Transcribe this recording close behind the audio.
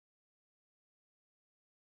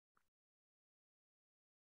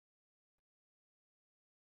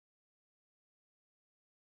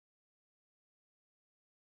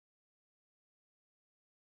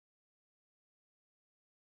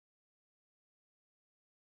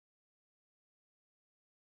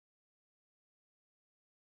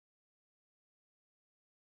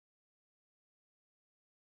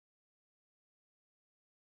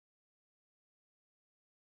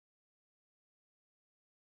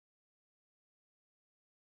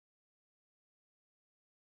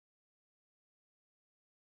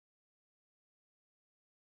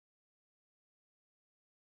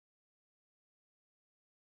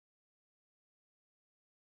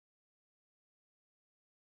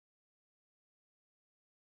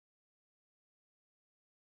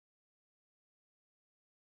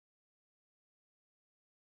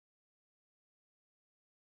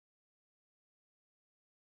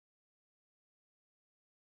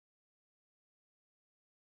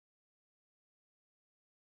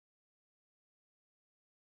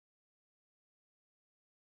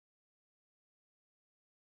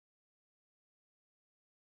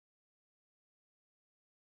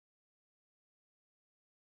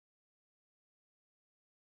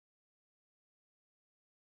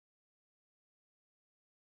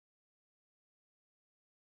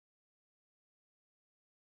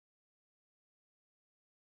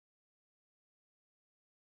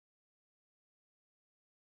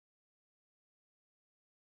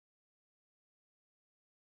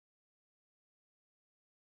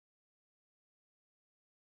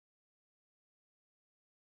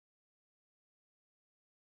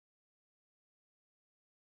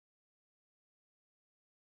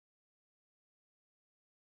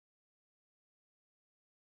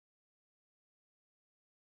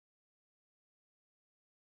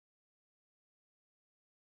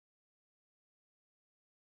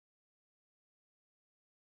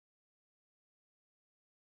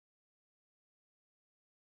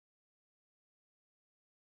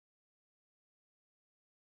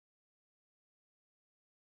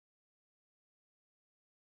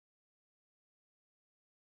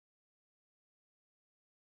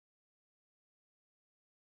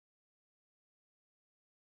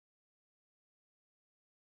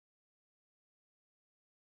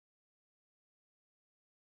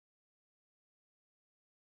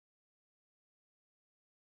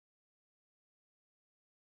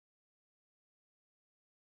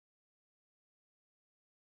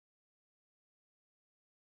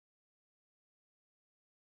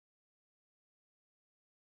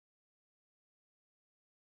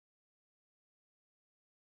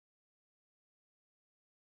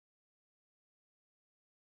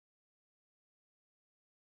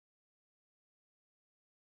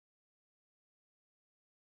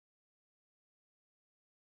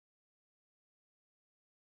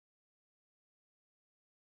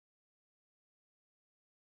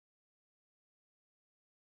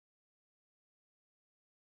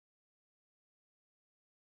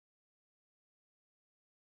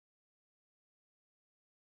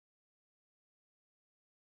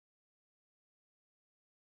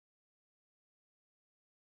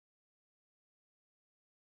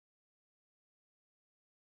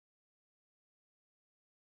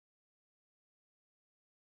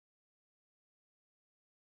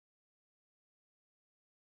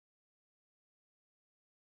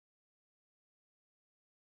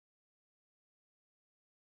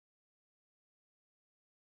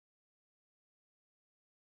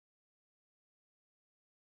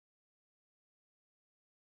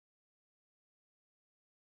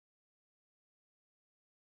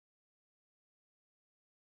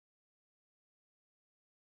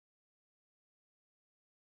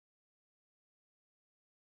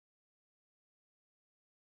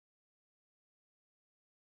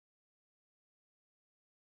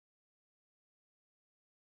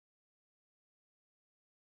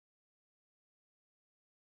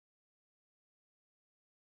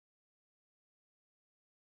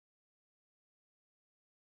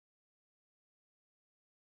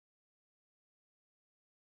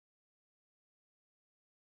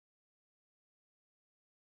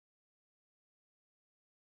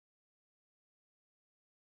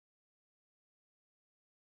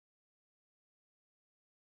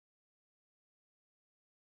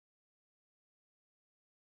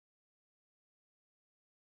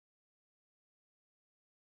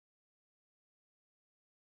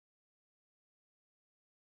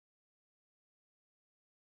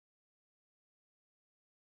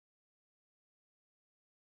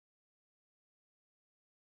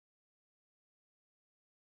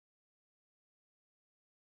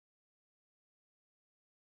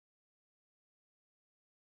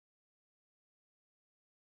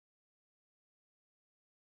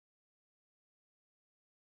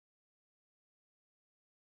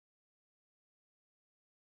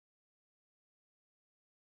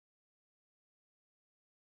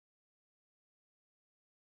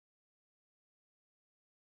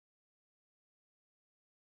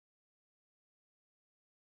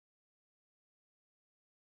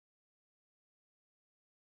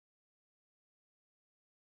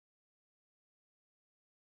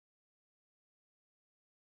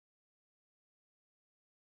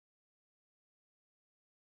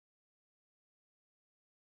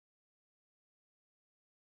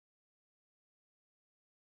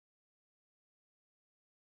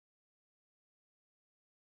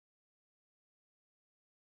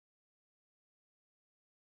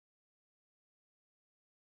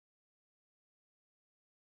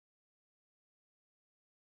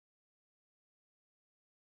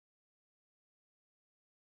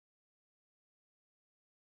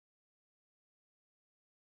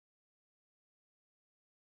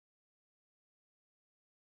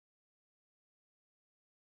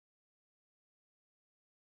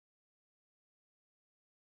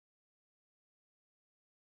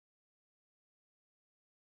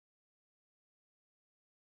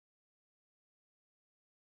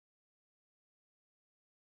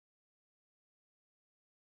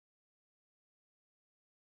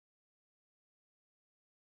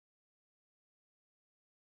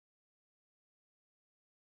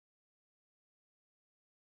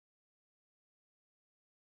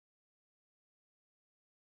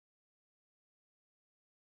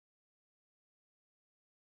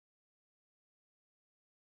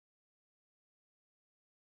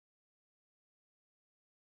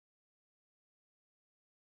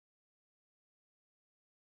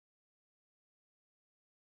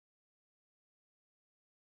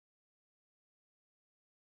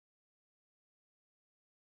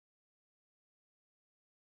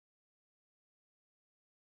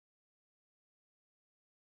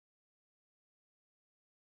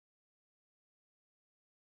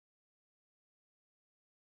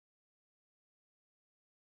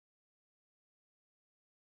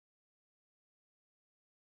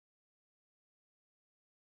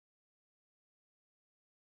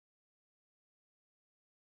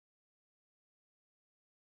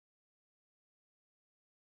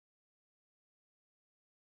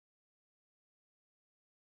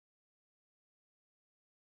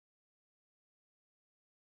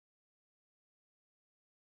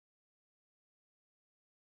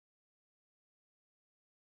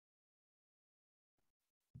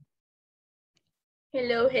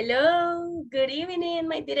Hello, hello. Good evening,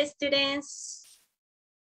 my dear students.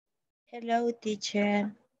 Hello,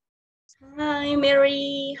 teacher. Hi,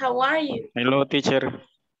 Mary. How are you? Hello, teacher.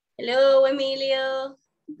 Hello, Emilio.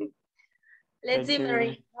 Let's see, Thank you.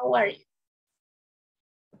 Mary. How are you?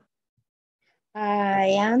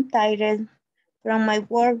 I am tired from my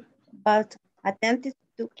work, but attended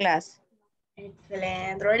to class.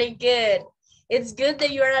 Excellent. Really good. It's good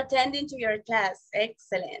that you are attending to your class.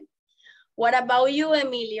 Excellent. What about you,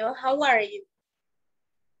 Emilio? How are you?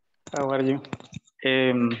 How are you?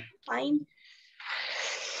 Fine.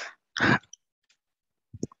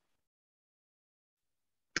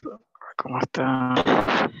 ¿Cómo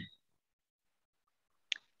está?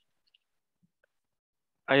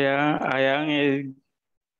 I am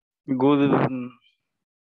a good.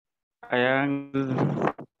 I am.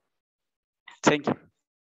 Thank you.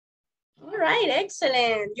 All right,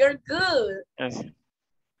 excellent. You're good. Yes.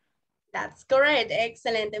 That's correct.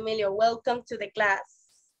 Excellent, Emilio. Welcome to the class.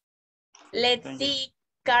 Let's Thank see,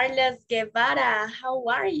 Carlos Guevara. How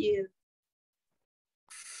are you?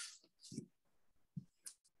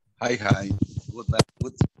 Hi. Good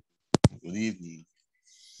evening.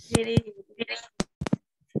 Good evening.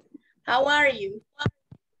 How are you?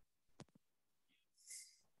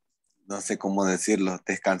 No sé cómo decirlo,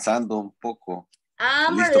 descansando un poco.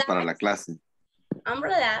 I'm Listo relaxed. para la clase. I'm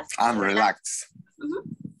relaxed. I'm relaxed.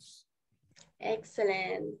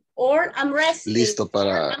 Excellent. Or I'm resting. Listo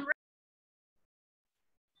para...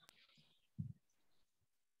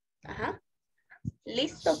 Ajá.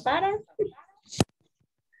 Listo para...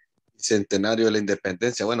 Centenario de la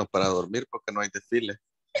Independencia. Bueno, para dormir porque no hay desfile.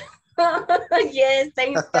 Yes,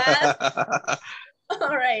 thanks God.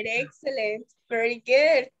 All right, excellent. Very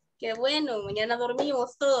good. Qué bueno. Mañana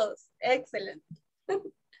dormimos todos. Excellent.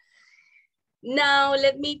 Now,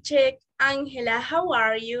 let me check. Angela, how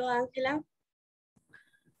are you, Angela?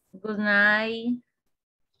 Good night.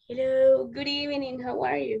 Hello, good evening. How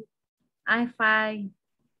are you? I'm fine.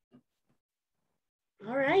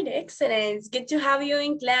 All right, excellent. It's good to have you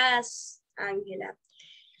in class, Angela.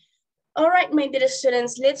 All right, my dear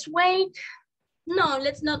students, let's wait. No,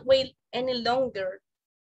 let's not wait any longer.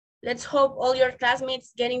 Let's hope all your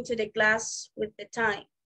classmates get into the class with the time.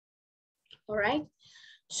 All right.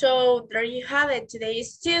 So there you have it. Today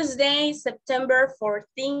is Tuesday, September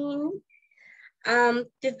 14,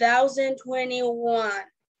 2021.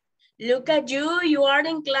 Look at you. You are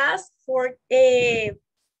in class for 14.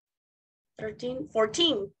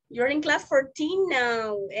 You're in class 14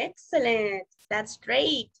 now. Excellent. That's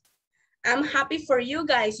great. I'm happy for you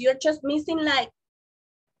guys. You're just missing like,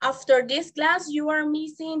 after this class, you are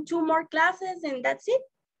missing 2 more classes and that's it.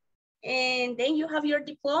 And then you have your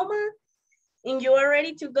diploma and you are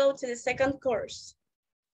ready to go to the second course.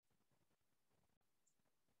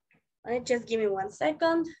 All right, just give me 1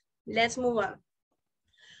 second. Let's move on.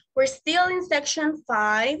 We're still in section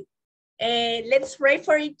 5. And let's pray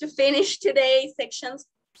for it to finish today, section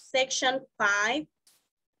 5.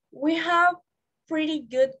 We have pretty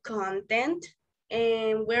good content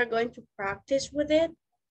and we're going to practice with it.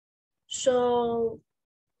 So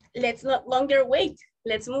let's not longer wait.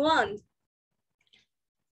 Let's move on.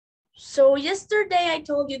 So yesterday I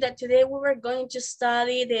told you that today we were going to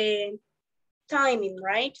study the timing,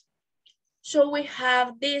 right? So we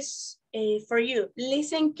have this for you.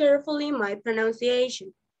 Listen carefully my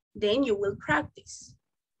pronunciation. Then you will practice.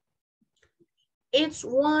 It's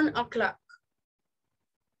 1 o'clock.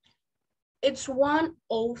 It's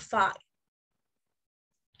 1:05.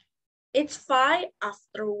 It's 5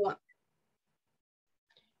 after 1.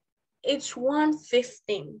 It's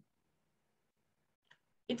 1:15.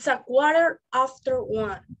 It's 1/4 after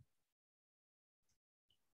 1.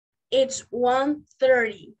 It's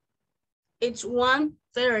 1:30. It's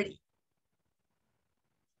 1:30.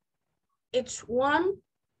 It's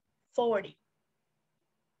 1:40.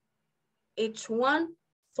 It's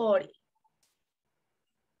 1:40.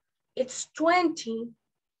 It's 20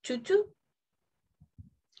 to 2.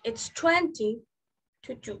 It's 20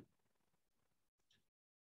 to 2.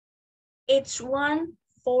 It's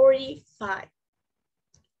 1:45.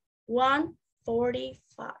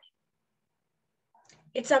 1:45.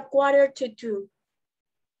 It's 1/4 to 2.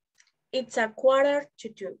 It's 1/4 to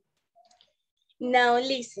 2. Now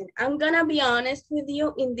listen, I'm gonna be honest with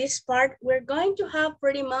you. In this part, we're going to have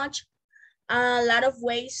pretty much a lot of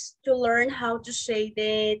ways to learn how to say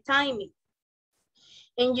the timing.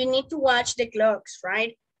 And you need to watch the clocks,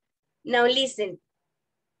 right? Now listen,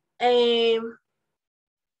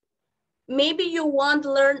 maybe you won't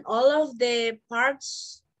learn all of the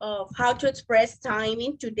parts of how to express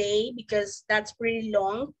timing today because that's pretty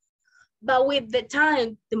long. But with the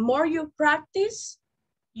time, the more you practice,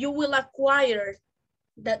 you will acquire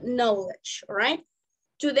that knowledge, all right?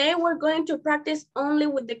 Today, we're going to practice only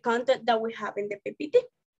with the content that we have in the PPT.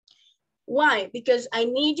 Why? Because I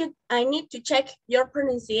need to check your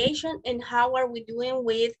pronunciation and how are we doing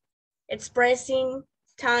with expressing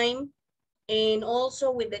time and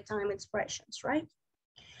also with the time expressions, right?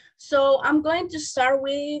 So I'm going to start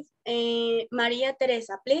with Maria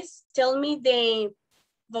Teresa. Please tell me the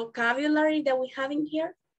vocabulary that we have in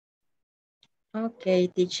here. Okay,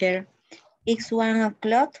 teacher. It's 1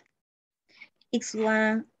 o'clock. It's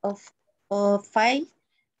 1:05.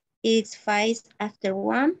 It's 5 after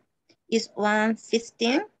 1. It's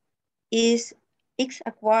 1:15. It's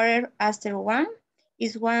 1:15.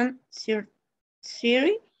 It's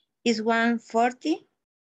 1:30. It's 1:40.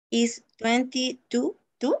 It's 22.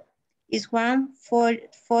 It's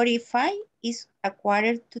 1:45. It's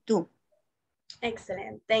 1:45.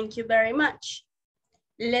 Excellent. Thank you very much.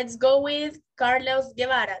 Let's go with Carlos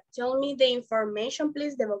Guevara. Tell me the information,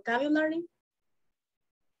 please, the vocabulary.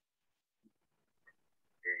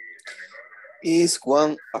 It's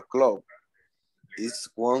 1 o'clock. It's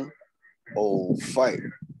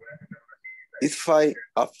 1:05. It's 5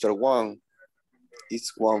 after 1.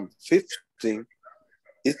 It's 1:15.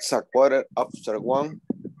 It's 1:15.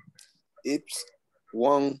 It's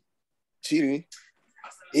 1:30.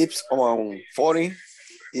 It's 1:40.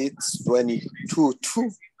 It's 22.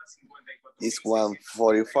 It's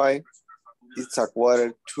 1:45. It's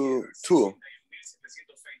 1:45.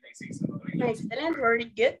 Excellent, very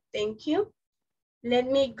good, thank you. Let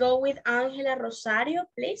me go with Angela Rosario,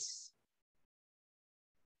 please.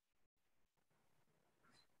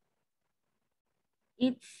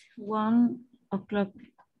 It's 1 o'clock.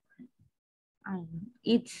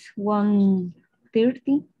 It's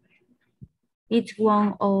 1:30. It's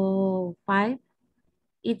 1:05.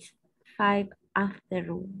 It's 5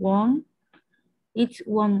 after 1. It's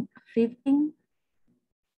 1:15.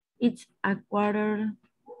 It's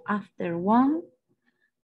 1:15.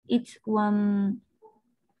 It's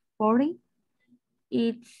 1:40.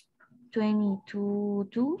 It's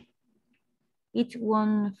 22. It's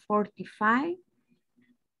 1:45.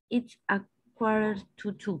 It's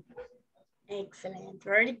 1:45. Excellent,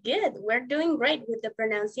 very good. We're doing great with the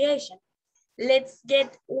pronunciation. Let's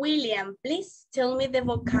get William, please tell me the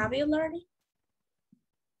vocabulary.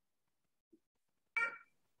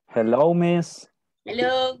 Hello, Miss.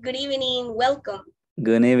 Hello, good evening, welcome.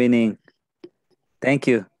 Good evening. Thank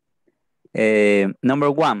you.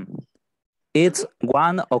 Number 1, it's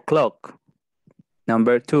 1 o'clock.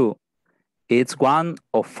 Number 2, it's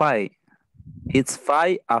 1:05. It's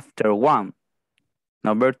 5 after 1.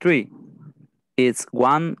 Number 3, it's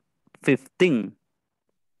 1:15.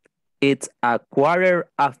 It's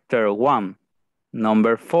 1:15.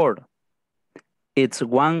 Number 4, it's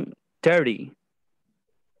 1:30.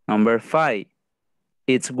 Number 5,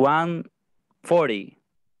 it's 1:40.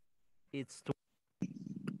 It's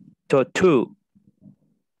 2.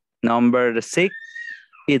 Number 6,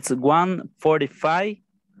 it's 1:45.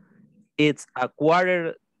 It's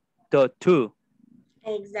 1:45.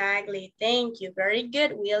 Exactly, thank you, very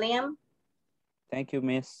good, William. Thank you,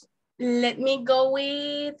 Miss. Let me go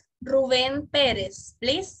with Ruben Perez,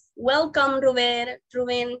 please. Welcome, Ruben.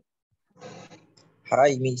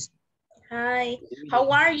 Hi, Miss. Hi, how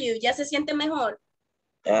are you? ¿Ya se siente mejor?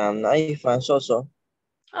 I'm fine, so.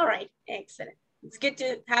 All right, excellent. It's good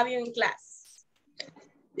to have you in class.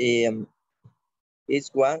 It's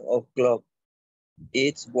 1 o'clock.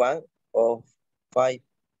 It's 1:05.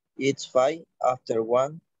 It's 5 after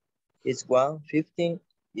 1. It's 1:15.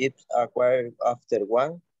 It's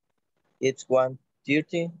 1:15. It's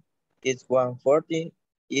 1:30. It's 1:40.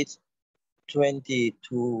 It's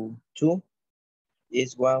 22.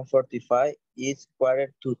 It's 1:45. It's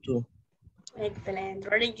 1:45. Excellent,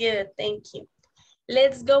 very good, thank you.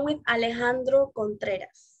 Let's go with Alejandro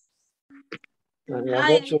Contreras.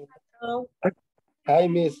 Hi, Alejandro. Hi,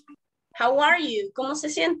 Miss. How are you? ¿Cómo se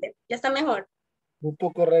siente? ¿Ya está mejor? Un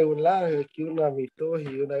poco regular, aquí una tos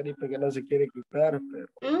y una gripe que no se quiere quitar, pero...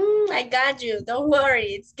 I got you. Don't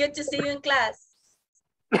worry. It's good to see you in class.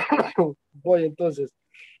 Voy entonces.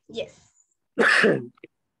 Yes.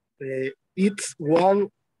 It's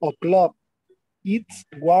 1 o'clock. It's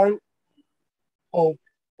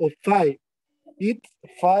 1:05. It's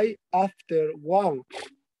 5 after 1.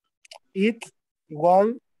 It's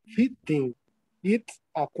 1:15. It's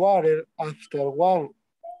 1:15.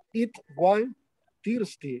 It's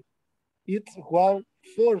 1:30. It's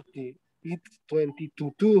 1:40. It's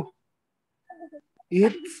 22.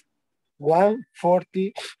 It's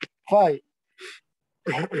 1:45.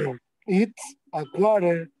 It's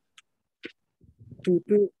 1:45.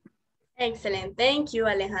 Excellent. Thank you,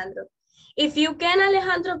 Alejandro. If you can,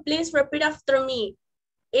 Alejandro, please repeat after me.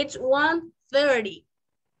 It's 1:30.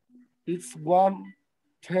 It's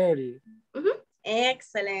 1:30.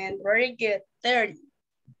 Excellent. Very good. 30.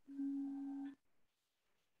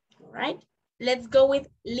 All right. Let's go with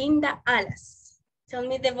Linda Alas. Tell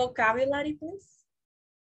me the vocabulary, please.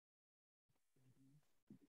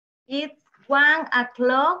 It's 1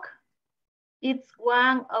 o'clock. It's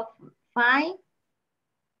 1:05.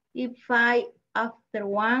 It's 5 after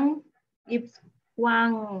 1. It's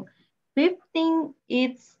 1:15.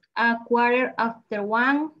 It's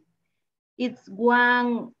 1:15. It's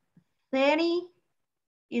 1:30.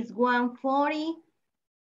 It's 1:40.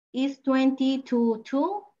 It's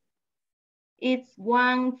 2:52. It's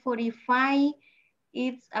 1:45.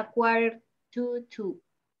 It's 1:45.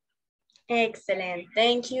 Excellent.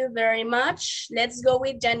 Thank you very much. Let's go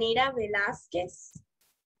with Janira Velázquez.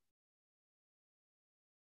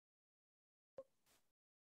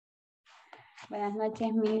 Buenas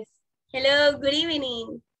noches, Miss. Hello, good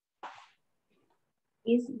evening.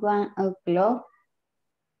 It's 1 o'clock.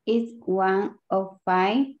 It's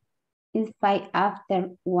 1:05. It's 5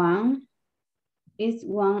 after 1. It's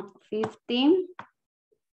 1:15.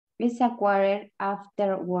 It's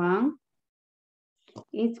 1:15.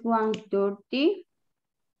 It's 1:30.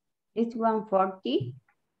 It's 1:40.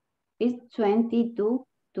 It's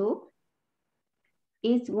 2:22.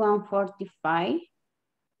 It's 1:45.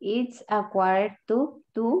 It's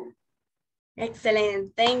 1:45.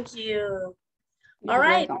 Excellent. Thank you. You're All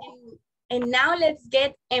right. welcome. And now let's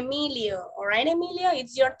get Emilio. All right, Emilio,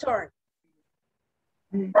 it's your turn.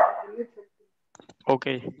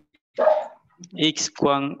 Okay. It's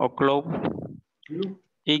 1 o'clock.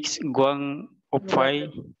 It's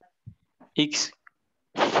 1:05. It's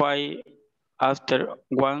 5 after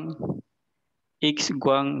 1. It's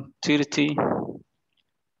 1:30.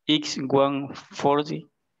 It's 1:40.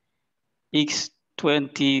 It's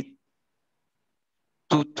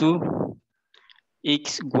 2:22.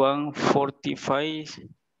 It's 1:45.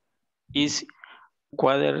 It's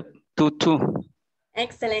 1:45.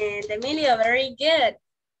 Excellent, Emilio, very good.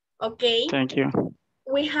 Okay. Thank you.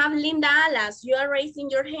 We have Linda Alas. You are raising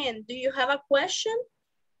your hand. Do you have a question?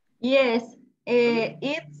 Yes,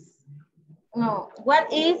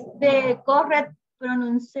 what is the correct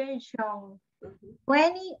pronunciation?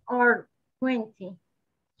 20 or 20?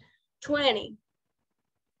 20.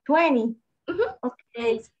 20. Mm-hmm.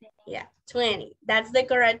 Okay. Yeah, 20. That's the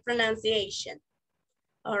correct pronunciation.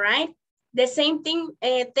 All right. The same thing.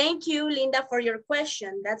 Thank you, Linda, for your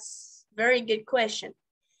question. That's very good question.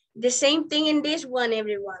 The same thing in this one,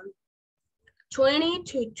 everyone. 20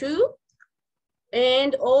 to 2.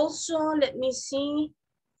 And also, let me see,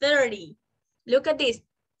 30. Look at this,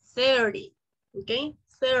 30, okay,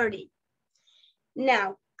 30.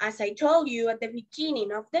 Now, as I told you at the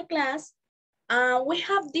beginning of the class, we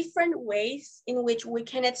have different ways in which we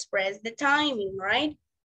can express the timing, right?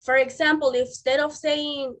 For example, instead of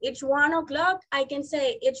saying it's 1 o'clock, I can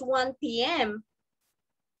say it's 1 p.m.,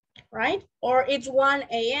 right? Or it's 1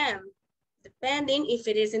 a.m., depending if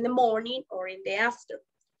it is in the morning or in the afternoon.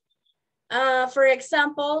 For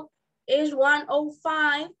example, it's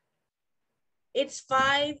 1:05, it's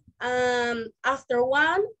 5 after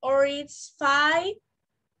 1, or it's 5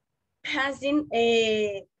 passing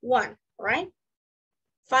 1, right?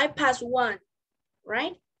 5 past 1,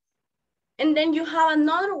 right? And then you have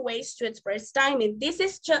another ways to express timing. This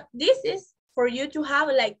is for you to have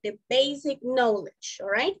like the basic knowledge, all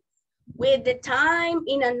right? With the time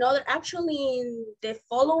in another, actually in the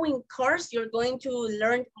following course, you're going to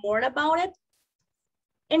learn more about it.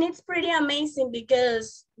 And it's pretty amazing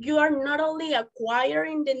because you are not only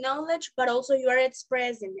acquiring the knowledge, but also you are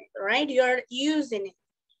expressing it, right? You are using it.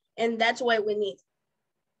 And that's what we need.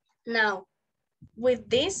 Now, with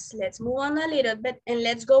this, let's move on a little bit and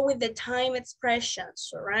let's go with the time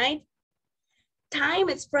expressions, all right? Time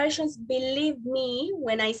expressions, believe me,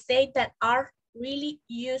 when I say that are really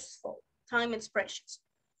useful, time expressions.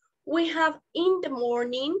 We have in the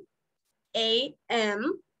morning,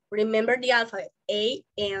 a.m., remember the alphabet,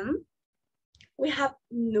 a.m. We have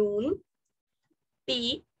noon,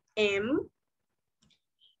 p.m.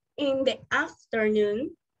 In the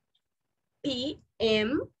afternoon,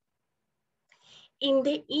 p.m. In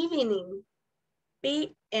the evening,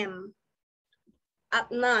 p.m.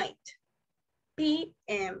 At night,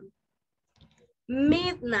 p.m.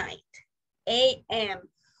 Midnight, a.m.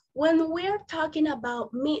 When we're talking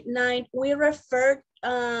about midnight, we refer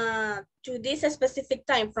to this specific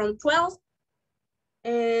time from 12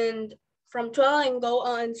 and go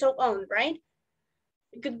on and so on, right?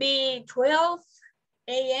 It could be 12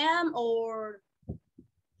 a.m. or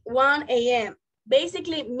 1 a.m.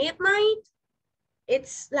 Basically, midnight,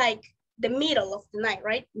 it's like the middle of the night,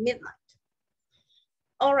 right? Midnight.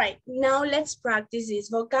 All right, now let's practice this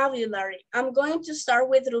vocabulary. I'm going to start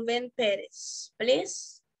with Ruben Perez.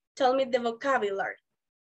 Please tell me the vocabulary.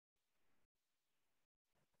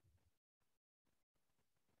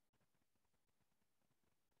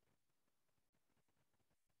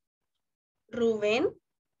 Ruben?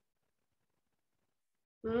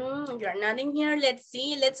 You're not in here. Let's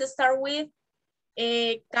see. Let's start with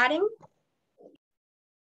Karen.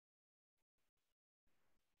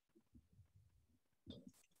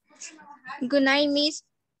 Good night, Miss.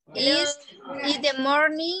 Is in the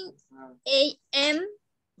morning, a.m.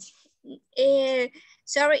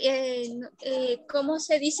 ¿Cómo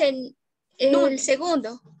se dice el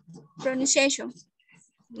segundo? Pronunciation.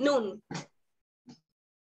 Noon.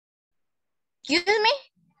 Excuse me?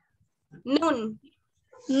 Noon.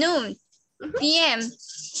 Noon. PM.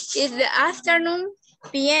 In the afternoon,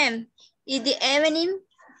 PM. In the evening,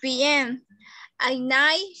 PM. At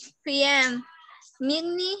night, PM.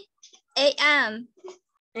 Midnight, AM.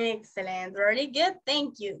 Excellent. Very good.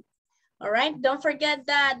 Thank you. All right. Don't forget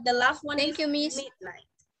that the last one Thank is you, Miss. midnight.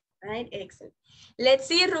 All right. Excellent. Let's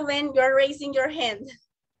see, Ruben, you're raising your hand.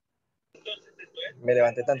 Me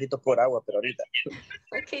levanté tantito por agua, pero ahorita.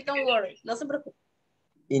 Okay, don't worry. No se preocupe.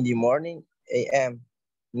 In the morning, a.m.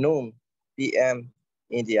 Noon, p.m.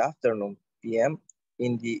 In the afternoon, p.m.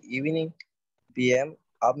 In the evening, p.m.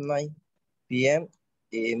 At night, p.m.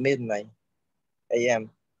 Midnight, a.m.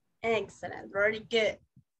 Excellent. Very good.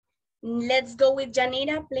 Let's go with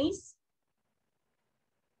Janita, please.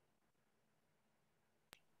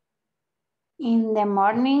 In the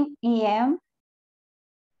morning, AM,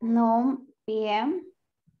 noon, PM,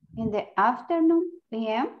 in the afternoon,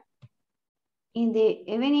 PM, in the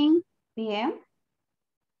evening, PM,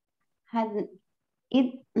 at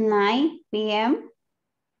night, PM,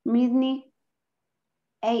 midnight,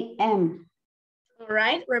 AM. All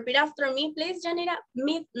right. Repeat after me, please, Janita.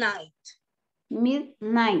 Midnight.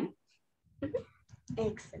 Midnight.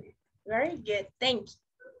 Excellent. Very good. Thank you.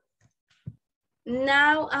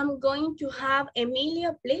 Now I'm going to have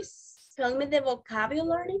Emilio, please. Tell me the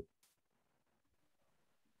vocabulary.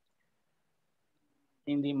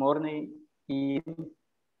 In the morning, now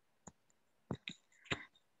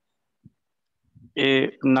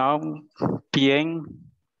PM.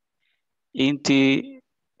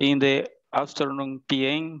 In the afternoon,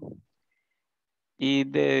 PM.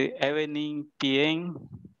 In the evening, PM.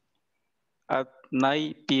 At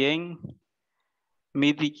night, PM.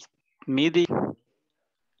 Midi,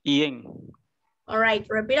 AM. All right,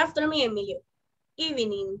 repeat after me, Emilio.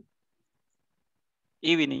 Evening.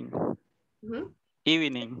 Evening.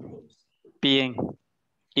 Evening. PM.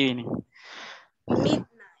 Evening. Midnight.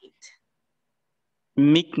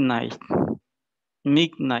 Midnight.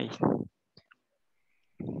 Midnight.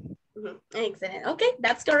 Excellent. Okay,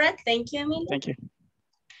 that's correct. Thank you, Emilio. Thank you.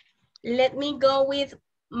 Let me go with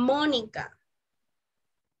Monica.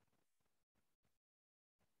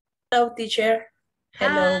 Hello, teacher.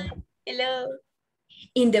 Hello. Hi. Hello.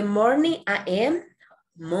 In the morning, AM,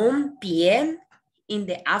 noon, PM. In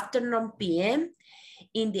the afternoon, PM.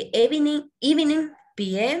 In the evening,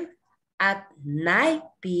 PM. At night,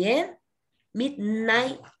 PM.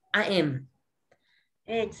 Midnight, AM.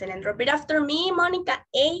 Excellent. Repeat after me, Monica.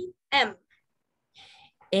 AM.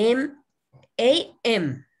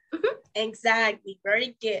 AM. Exactly.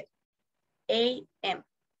 Very good. AM.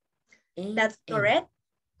 That's correct.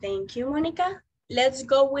 Thank you, Monica. Let's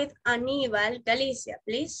go with Aníbal Galicia,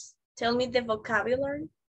 please. Tell me the vocabulary.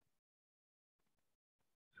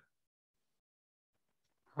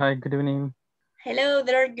 Hi, good evening. Hello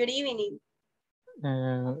there, good evening.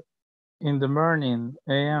 In the morning,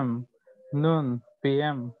 AM, noon,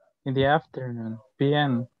 PM. In the afternoon,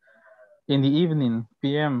 PM. In the evening,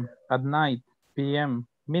 PM. At night, PM.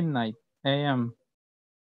 Midnight, AM.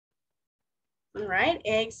 All right,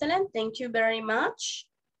 excellent. Thank you very much.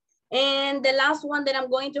 And the last one that I'm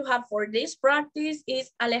going to have for this practice is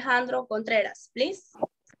Alejandro Contreras, please.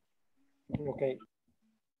 Okay.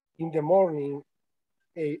 In the morning,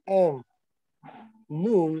 AM,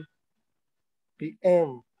 noon,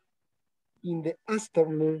 PM. In the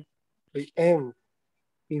afternoon, PM.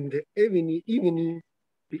 In the evening,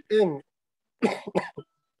 PM.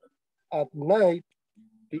 At night,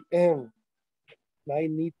 PM.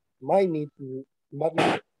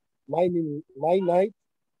 My night,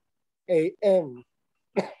 AM.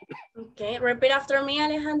 Okay, repeat after me,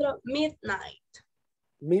 Alejandro. Midnight.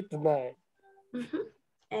 Midnight.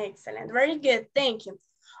 Excellent, very good, thank you.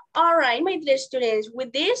 All right, my dear students,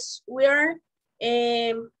 with this, we are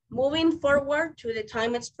Moving forward to the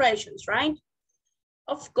time expressions, right?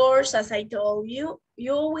 Of course, as I told you,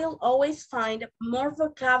 you will always find more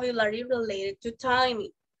vocabulary related to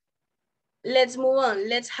timing. Let's move on.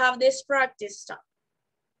 Let's have this practice time.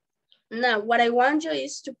 Now, what I want you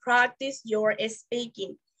is to practice your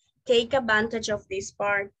speaking. Take advantage of this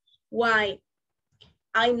part. Why?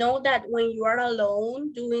 I know that when you are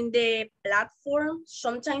alone doing the platform,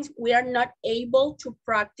 sometimes we are not able to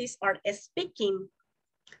practice our speaking.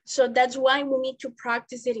 So that's why we need to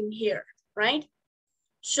practice it in here, right?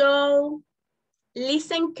 So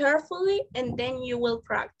listen carefully and then you will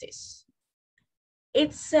practice.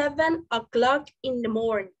 It's 7 o'clock in the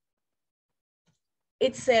morning.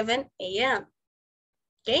 It's 7 a.m.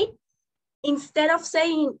 Okay? Instead of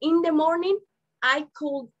saying in the morning, I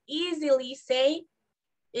could easily say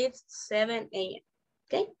it's 7 a.m.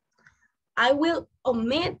 Okay? I will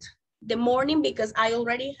omit the morning because I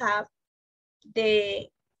already have the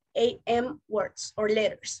a.m. words or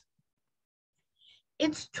letters.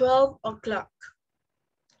 It's 12 o'clock.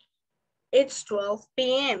 It's 12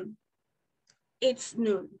 p.m. It's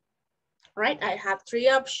noon, right? I have 3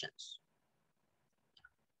 options.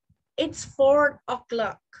 It's 4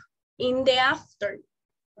 o'clock in the afternoon.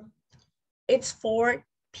 It's 4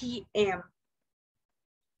 p.m.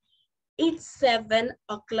 It's 7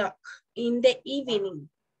 o'clock in the evening.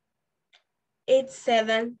 It's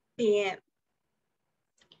 7 p.m.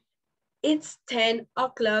 It's 10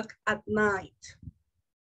 o'clock at night.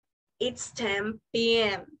 It's 10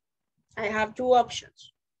 p.m. I have 2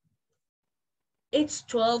 options. It's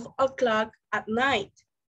 12 o'clock at night.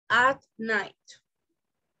 At night.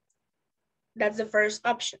 That's the first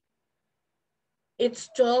option. It's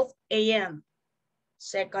 12 a.m.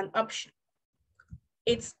 Second option.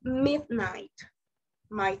 It's midnight.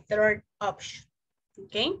 My third option.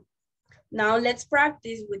 Okay? Now let's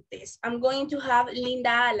practice with this. I'm going to have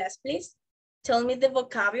Linda Alas, please. Tell me the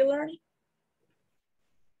vocabulary.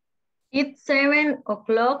 It's 7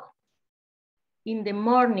 o'clock in the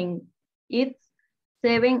morning. It's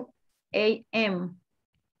 7 a.m.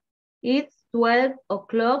 It's 12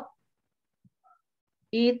 o'clock.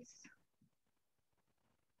 It's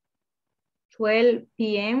 12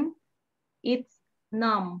 p.m. It's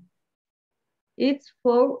noon. It's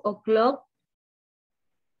 4 o'clock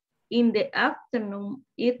in the afternoon.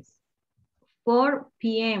 It's 4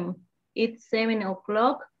 p.m. It's 7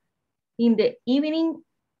 o'clock in the evening.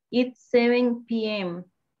 It's 7 p.m.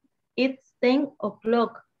 It's 10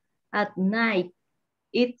 o'clock at night.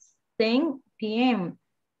 It's 10 p.m.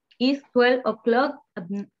 It's 12 o'clock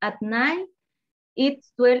at night.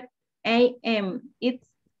 It's 12 a.m. It's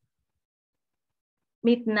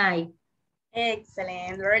midnight.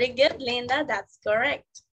 Excellent. Very good, Linda. That's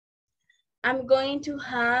correct. I'm going to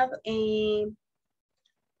have a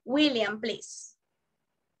William, please.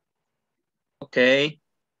 Okay.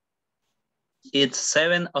 It's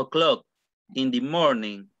 7 o'clock in the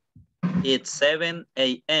morning. It's 7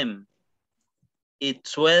 a.m.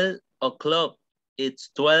 It's 12 o'clock. It's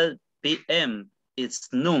 12 p.m. It's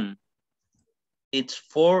noon. It's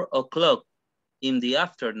 4 o'clock in the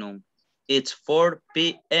afternoon. It's 4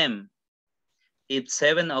 p.m. It's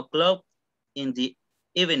 7 o'clock in the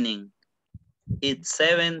evening. It's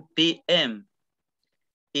 7 p.m.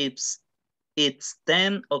 It's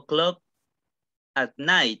 10 o'clock at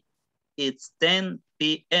night. It's 10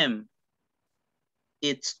 p.m.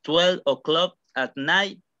 It's 12 o'clock at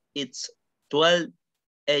night. It's 12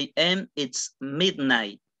 a.m. It's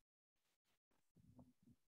midnight.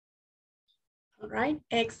 All right,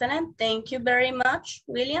 excellent. Thank you very much,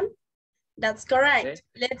 William. That's correct. Okay.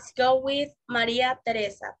 Let's go with Maria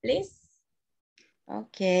Teresa, please.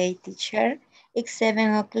 Okay, teacher. It's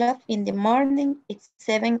 7 o'clock in the morning. It's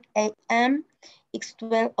 7 a.m. It's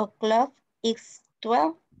 12 o'clock. It's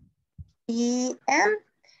 12 p.m.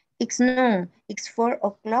 It's noon. It's 4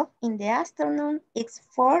 o'clock in the afternoon. It's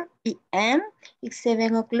 4 p.m. It's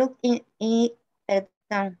 7 o'clock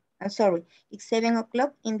I'm sorry. It's 7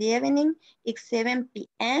 o'clock in the evening. It's 7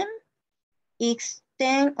 p.m. It's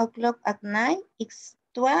 10 o'clock at night. It's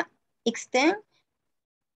 10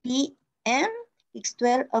 p.m. It's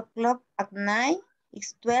 12 o'clock at night.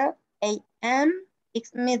 It's 12 a.m.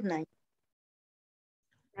 It's midnight.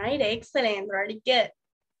 Right, excellent, very good.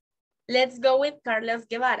 Let's go with Carlos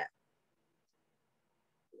Guevara.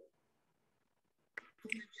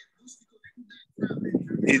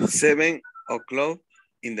 It's 7 o'clock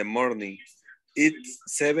in the morning. It's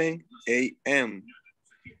 7 a.m.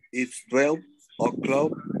 It's 12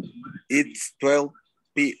 o'clock. It's 12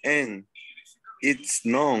 p.m. It's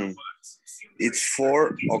noon. It's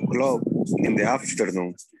 4 o'clock in the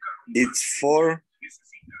afternoon. It's 4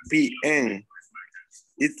 p.m.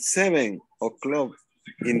 It's 7 o'clock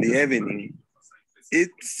in the evening.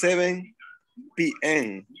 It's 7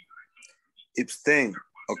 p.m. It's 10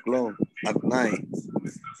 o'clock at night.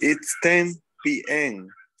 It's 10 p.m.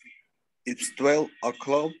 It's 12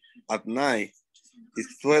 o'clock at night.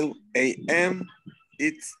 It's 12 a.m.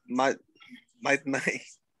 It's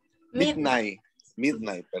midnight.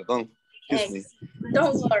 Midnight, pardon. Excuse me.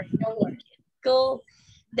 Don't worry. Go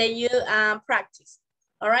that you practice.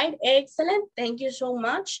 All right, excellent. Thank you so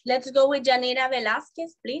much. Let's go with Janira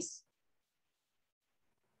Velasquez, please.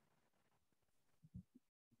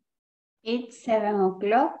 It's 7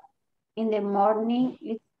 o'clock in the morning.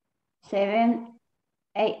 It's 7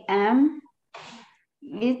 a.m.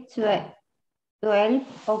 It's 12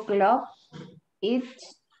 o'clock.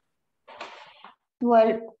 It's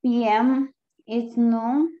 12 p.m. It's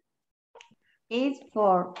noon. It's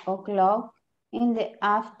 4 o'clock in the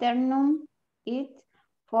afternoon. It's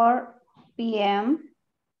 4 p.m.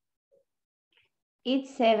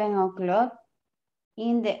 It's 7 o'clock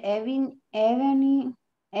in the evening.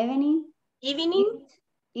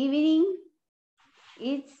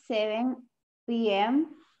 It's 7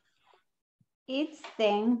 p.m. It's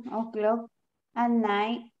 10 o'clock at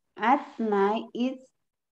night. At night, it's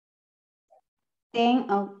 10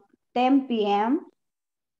 p.m.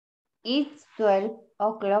 It's 12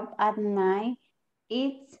 o'clock at night.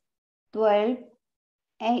 It's 12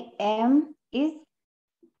 a.m. It's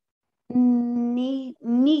midnight.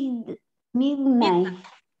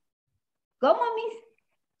 ¿Cómo, Miss?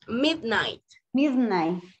 Midnight.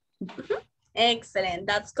 Midnight. Excellent.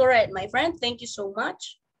 That's correct, my friend. Thank you so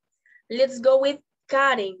much. Let's go with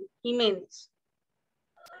Karen Jimenez.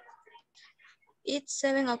 It's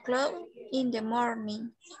 7 o'clock in the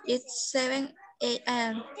morning. It's 7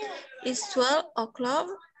 a.m. It's 12 o'clock.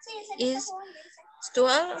 It's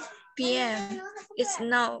 12 p.m. It's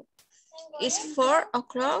now. It's 4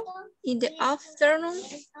 o'clock in the afternoon.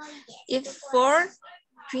 It's 4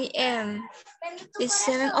 p.m. It's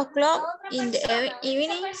 7 o'clock in the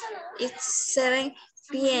evening. It's 7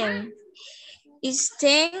 p.m. It's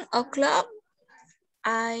 10 o'clock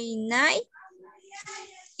at night.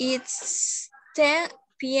 It's 10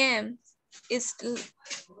 p.m. It's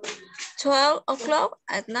 12 o'clock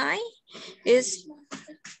at night. It's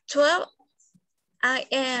 12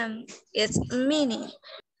 a.m. It's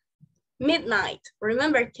midnight.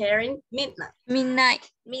 Remember, Karen, midnight. Midnight.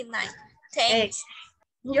 Thanks.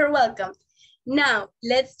 You're welcome. Now,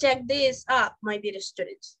 let's check this up, my dear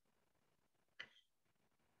students.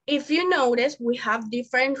 If you notice, we have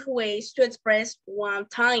different ways to express one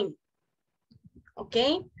time.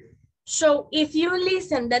 Okay? So if you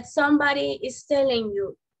listen that somebody is telling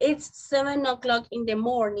you it's 7 o'clock in the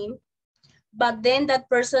morning, but then that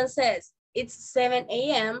person says it's 7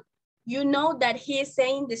 a.m., you know that he is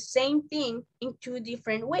saying the same thing in two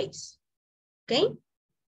different ways. Okay?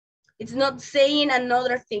 It's not saying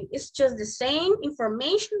another thing. It's just the same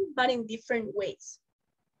information, but in different ways.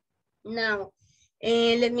 Now,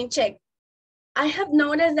 let me check. I have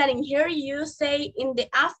noticed that in here you say in the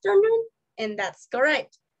afternoon, and that's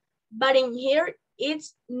correct. But in here,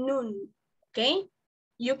 it's noon, okay?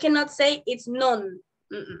 You cannot say it's noon.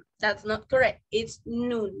 That's not correct. It's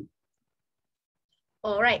noon.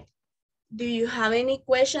 All right. Do you have any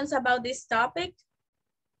questions about this topic?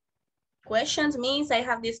 Questions means I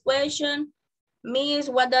have this question. Means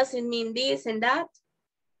what does it mean this and that?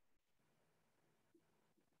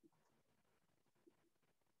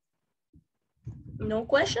 No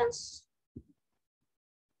questions?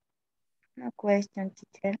 No question,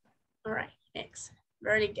 teacher. All right, excellent.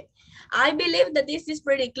 Very good. I believe that this is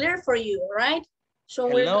pretty clear for you, right? So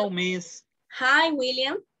hello, Miss. Hi,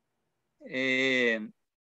 William.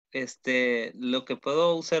 Lo que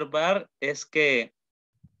puedo observar es que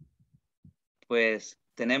pues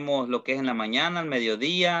tenemos lo que es en la mañana, al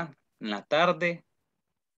mediodía, en la tarde,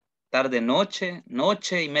 noche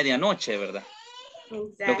y medianoche, ¿verdad?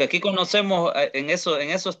 Exactly. Lo que aquí conocemos en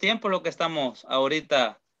esos tiempos, lo que estamos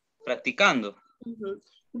ahorita practicando.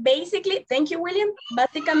 Basically, thank you, William.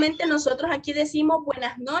 Básicamente nosotros aquí decimos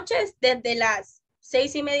buenas noches desde las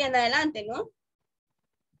 6:30 en adelante, ¿no?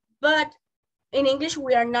 But in English,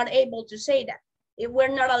 we are not able to say that. We're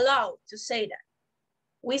not allowed to say that.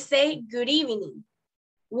 We say good evening.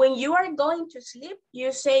 When you are going to sleep,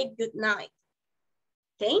 you say good night.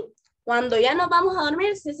 Okay? Cuando ya nos vamos a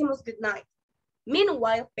dormir, decimos good night.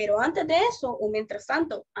 Meanwhile, pero antes de eso, o mientras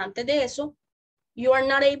tanto, antes de eso, you are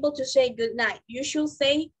not able to say good night. You should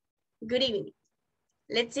say good evening.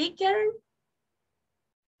 Let's see, Karen.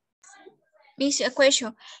 Miss, a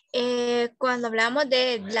question. Cuando hablamos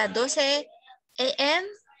de las 12 a.m.,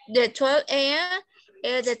 de 12 a.m.,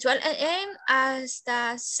 De 12 a.m.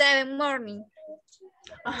 hasta 7 morning.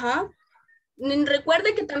 Ajá.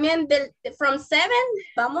 Recuerde que también from 7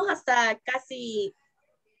 vamos hasta casi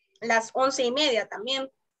las 11:30 también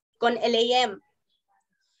con el AM.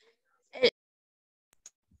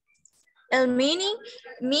 El midnight,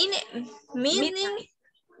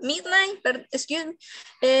 excuse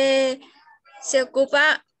me, se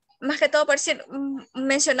ocupa más que todo por decir,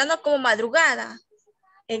 mencionando como madrugada.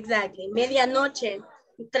 Exactly, medianoche,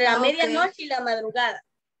 entre la medianoche y la madrugada.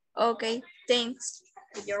 Okay, thanks.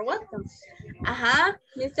 You're welcome. Ajá,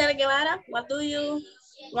 Mr. Guevara, what do you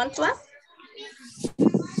want to ask?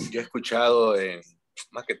 Yo he escuchado,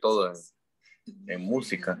 más que todo en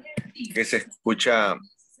música, que se escucha,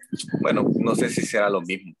 bueno, no sé si será lo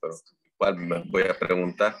mismo, pero igual me voy a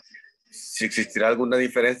preguntar si existirá alguna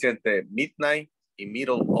diferencia entre midnight y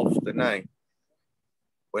middle of the night.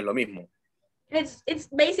 Pues lo mismo. It's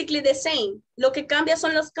basically the same. Lo que cambia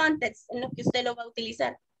son los contextos en los que usted lo va a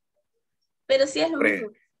utilizar. Pero sí es lo mismo.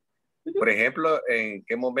 Por ejemplo, ¿en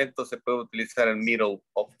qué momento se puede utilizar el middle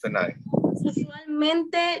of the night?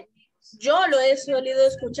 Usualmente yo lo he solido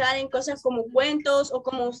escuchar en cosas como cuentos o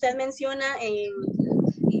como usted menciona en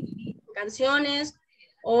canciones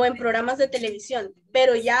o en programas de televisión.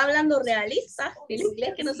 Pero ya hablando realista, el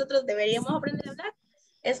inglés que nosotros deberíamos aprender a hablar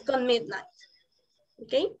es con midnight.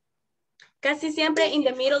 ¿Ok? Casi siempre in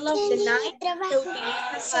the middle of the night se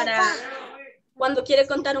utiliza para cuando quiere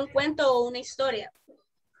contar un cuento o una historia.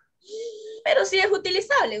 Pero sí es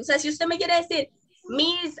utilizable. O sea, si usted me quiere decir,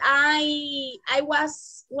 Miss, I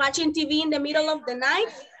was watching TV in the middle of the night,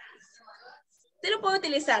 sí lo puedo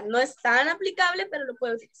utilizar. No es tan aplicable, pero lo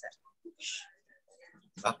puedo utilizar.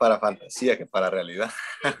 Más para fantasía que para realidad.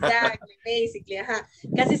 Exactly, basically, ajá.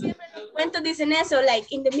 Casi siempre los cuentos dicen eso, like,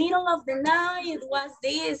 in the middle of the night, it was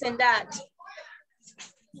this and that.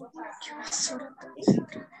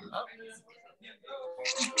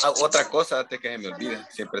 Otra cosa, antes que se me olvide,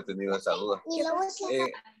 siempre he tenido esa duda.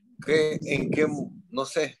 ¿En qué, no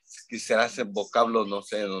sé, quisiera hacer vocablos, no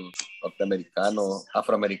sé, norteamericano,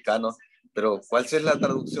 afroamericano, pero ¿cuál es la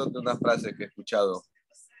traducción de una frase que he escuchado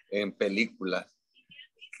en películas?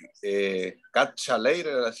 Catch you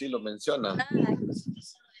later, así lo menciona.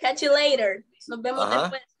 Catch you later. Nos vemos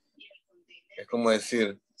después. Es como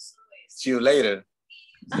decir, see you later.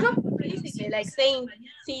 Ajá, basically, like saying,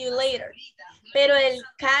 see you later. Pero el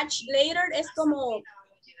catch later es como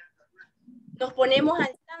nos ponemos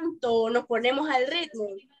al tanto, nos ponemos al ritmo.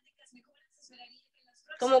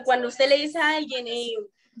 Como cuando usted le dice a alguien,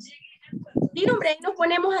 sí, hombre, nos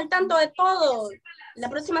ponemos al tanto de todo la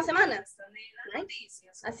próxima semana. Right?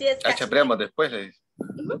 Así es. Chapreamos después.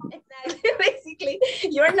 Exactly, basically.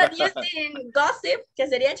 You're not using gossip, que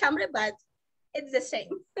sería chambre, but it's the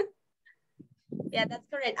same. Yeah, that's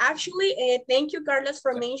correct. Actually, thank you, Carlos,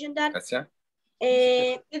 for mentioning that.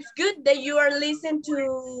 It's good that you are listening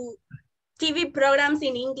to TV programs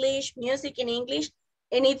in English, music in English,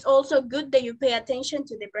 and it's also good that you pay attention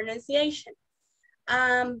to the pronunciation.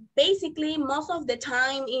 Basically, most of the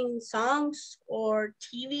time in songs or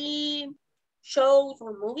TV shows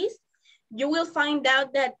or movies, you will find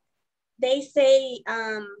out that they say,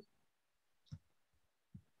 I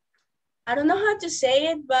don't know how to say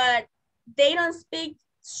it, but they don't speak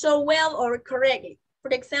so well or correctly.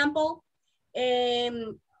 For example,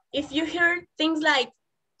 if you hear things like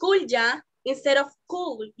cool ya instead of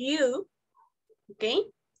cool you, okay,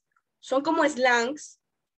 son como slangs.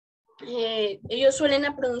 Ellos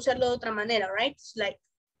suelen pronunciarlo de otra manera, right? It's like,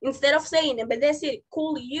 instead of saying, en vez de decir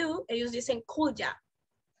cool you, ellos dicen cool ya.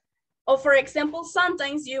 Or for example,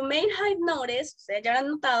 sometimes you may have noticed, ustedes ya han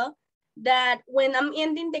notado, that when I'm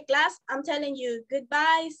ending the class, I'm telling you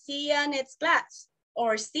goodbye, see ya next class,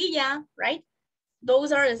 or see ya, right?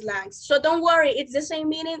 Those are slangs. So don't worry, it's the same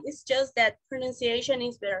meaning, it's just that pronunciation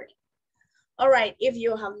is better. All right, if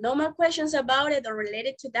you have no more questions about it or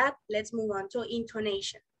related to that, let's move on to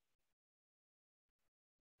intonation.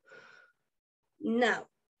 Now,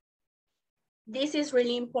 this is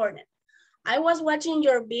really important. I was watching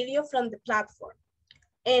your video from the platform,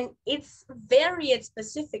 and it's very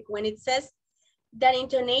specific when it says that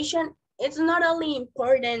intonation is not only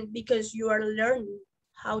important because you are learning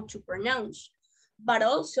how to pronounce, but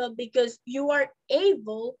also because you are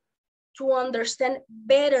able to understand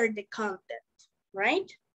better the content,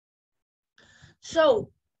 right?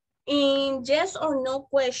 So, in yes or no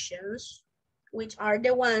questions, which are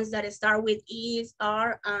the ones that start with is,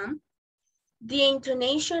 are, the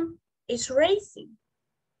intonation is raising,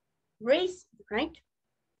 right?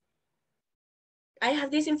 I have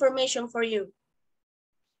this information for you.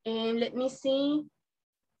 And let me see.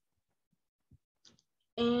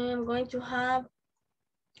 I'm going to have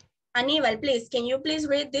Aníbal, please, can you please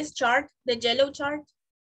read this chart, the yellow chart?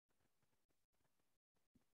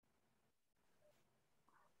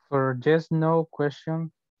 For yes, no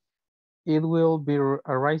question, it will be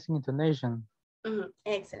a rising intonation.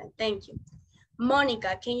 Excellent, thank you.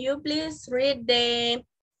 Monica, can you please read the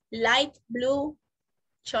light blue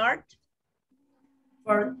chart?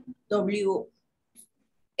 For WH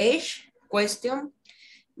question,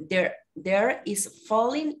 there is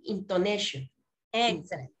falling intonation.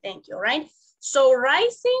 Excellent, thank you, right? So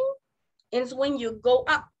rising is when you go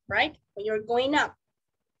up, right? When you're going up.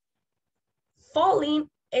 Falling,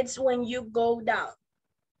 it's when you go down,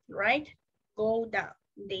 right? Go down,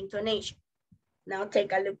 the intonation. Now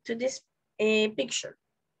take a look to this picture.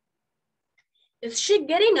 Is she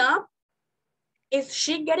getting up? Is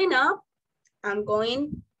she getting up? I'm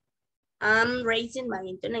raising my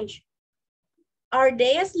intonation. Are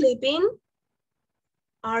they sleeping?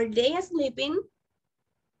 Are they sleeping?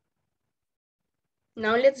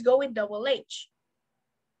 Now let's go with double H.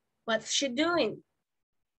 What's she doing?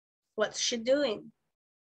 What's she doing?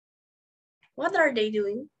 What are they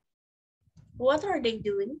doing? What are they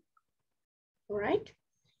doing? All right.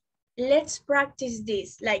 Let's practice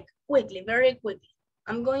this like quickly, very quickly.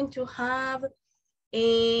 I'm going to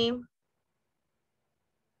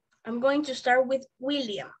start with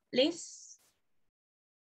William, please.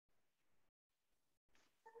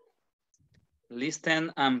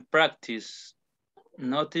 Listen and practice.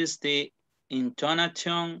 Notice the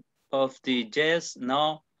intonation of the yes,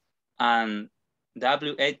 no, and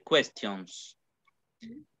WH questions.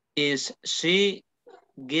 Is she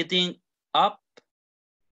getting up?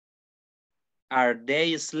 Are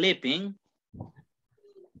they sleeping?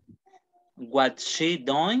 What's she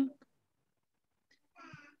doing?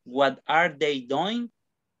 What are they doing?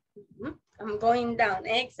 I'm going down.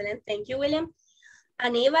 Excellent. Thank you, William.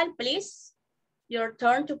 Aníbal, please. Your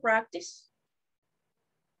turn to practice.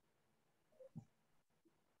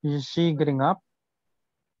 Is she getting up?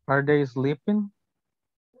 Are they sleeping?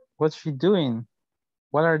 What's she doing?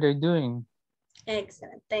 What are they doing?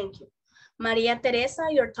 Excellent. Thank you. Maria Teresa,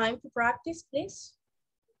 your time to practice, please.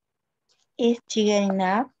 Is she getting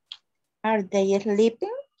up? Are they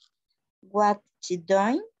sleeping? What she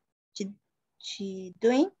doing? She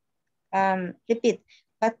doing? Repeat.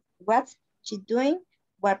 What's she doing?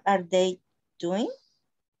 What are they doing?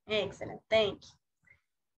 Excellent. Thank you.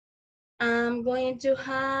 I'm going to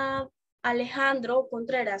have Alejandro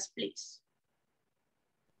Contreras, please.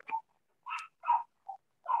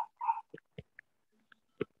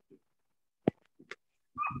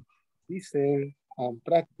 Listen and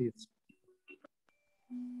practice.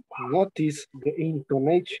 Notice the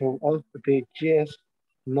intonation of the yes,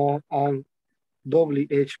 no, and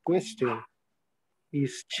WH question.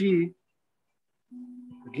 Is she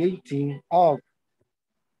getting up?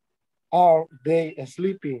 Are they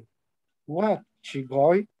sleeping? What she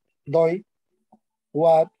doing?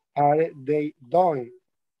 What are they doing?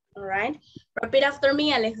 All right. Repeat after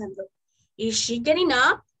me, Alejandro. Is she getting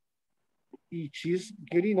up? Is she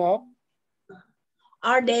getting up?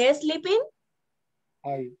 Are they sleeping?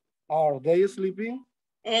 Are they sleeping?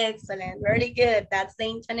 Excellent. Very good. That's the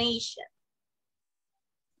intonation.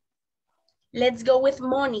 Let's go with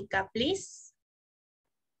Monica, please.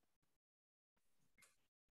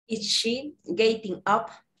 Is she getting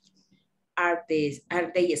up? Are they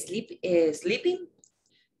sleeping?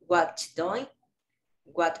 What's she doing?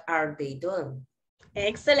 What are they doing?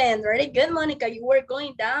 Excellent. Very good, Monica. You were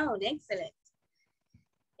going down. Excellent.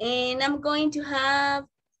 And I'm going to have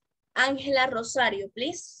Angela Rosario,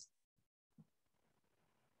 please.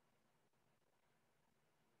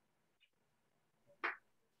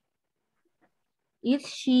 Is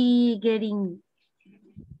she getting?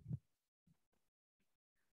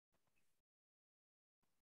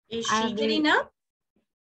 Is she getting up?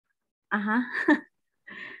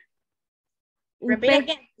 Repeat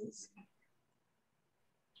again, please.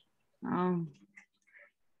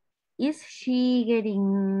 Is she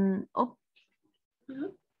getting up?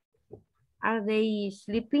 Are they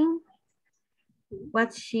sleeping?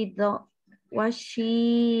 What's she doing?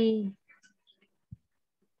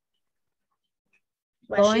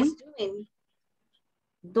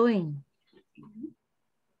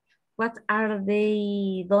 What are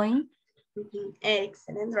they doing?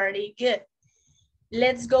 Excellent, very good.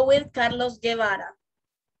 Let's go with Carlos Guevara.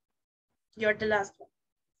 You're the last one.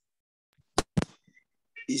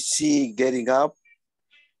 Is she getting up?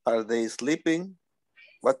 Are they sleeping?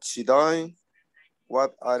 What's she doing?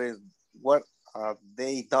 What are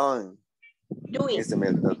they doing? Doing.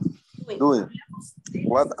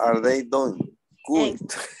 What are they doing? Good.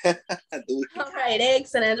 All right,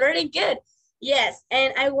 excellent, very good. Yes,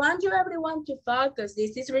 and I want you everyone to focus.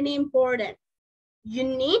 This is really important. You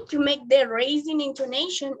need to make the raising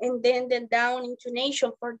intonation and then the down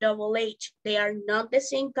intonation for double H. They are not the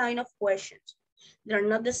same kind of questions. They're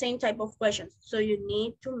not the same type of questions. So you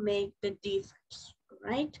need to make the difference,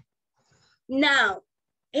 right? Now,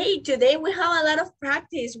 hey, today we have a lot of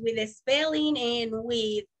practice with the spelling and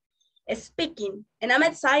with speaking. And I'm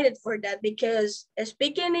excited for that because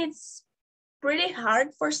speaking is pretty hard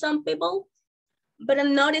for some people, but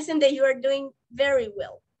I'm noticing that you are doing very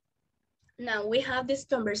well. Now we have this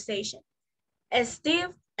conversation. Steve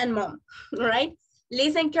and Mom, right?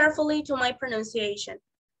 Listen carefully to my pronunciation.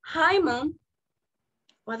 Hi, Mom.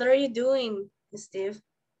 What are you doing, Steve?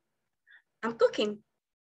 I'm cooking.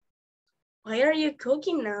 Why are you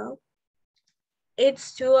cooking now?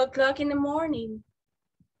 It's 2 o'clock in the morning.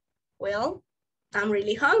 Well, I'm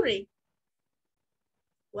really hungry.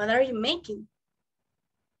 What are you making?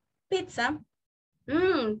 Pizza.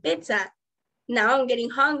 Pizza. Now I'm getting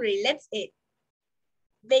hungry. Let's eat.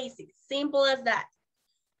 Basic, simple as that.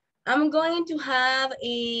 I'm going to have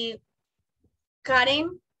a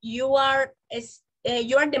Karen. You are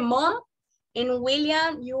the mom, and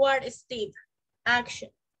William, you are Steve. Action.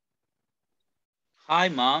 Hi,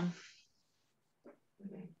 Mom.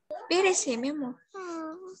 Espérese, mi amor.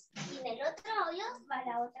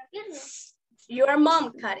 Your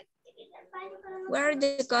mom, Karen. Where are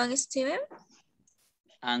you going, Steven?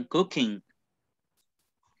 I'm cooking.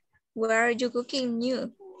 Where are you cooking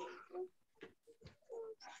you?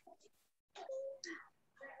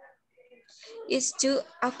 It's 2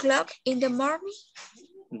 o'clock in the morning.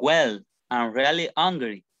 Well, I'm really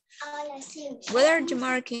hungry. What are you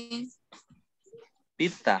marking?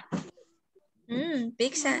 Pizza.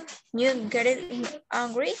 Pizza. You get it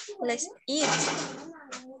hungry? Let's eat.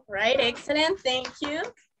 Right, excellent, thank you.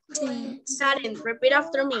 Thanks. Karen, repeat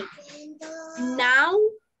after me. Now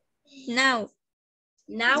I'm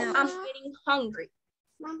getting hungry.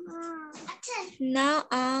 Now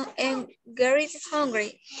I'm getting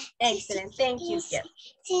hungry. Excellent, thank you, Jeff.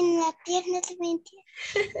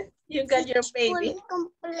 You got your baby.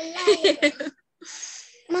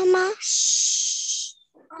 Mama.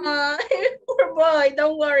 Poor boy,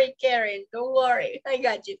 don't worry, Karen, don't worry, I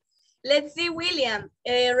got you. Let's see, William,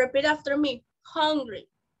 repeat after me, hungry.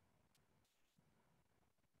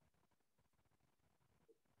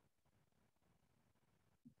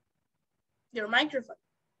 Your microphone,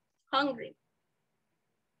 hungry.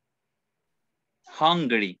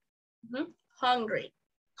 Hungry. Hungry.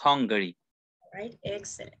 Hungry. Right,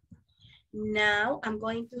 excellent. Now I'm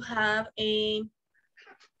going to have a,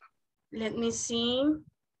 let me see.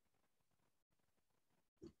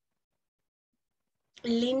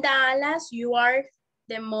 Linda Alas, you are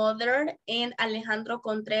the mother, and Alejandro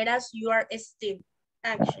Contreras, you are Steve.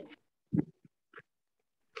 Action.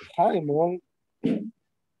 Hi, Mom.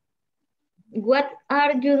 What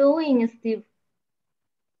are you doing, Steve?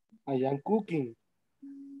 I am cooking.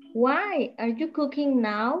 Why are you cooking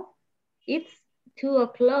now? It's 2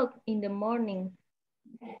 o'clock in the morning.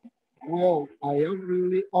 Well, I am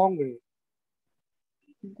really hungry.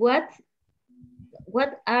 What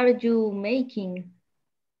are you making?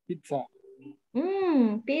 Pizza.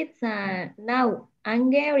 Pizza. Now I'm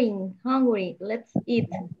getting hungry. Let's eat.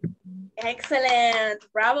 Excellent.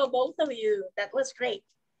 Bravo, both of you. That was great.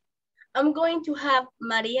 I'm going to have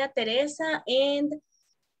Maria Teresa and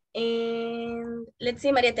let's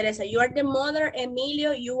see, Maria Teresa, you are the mother.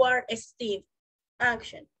 Emilio, you are Steve.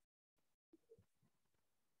 Action.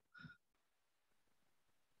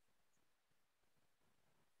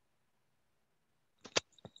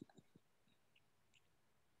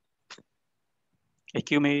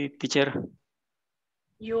 Excuse me, teacher.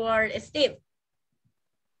 You are Steve.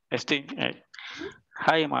 Steve.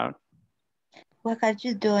 Hi, Mom. What are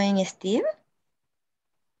you doing, Steve?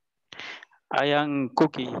 I am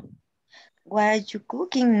cooking. What are you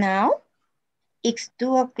cooking now? It's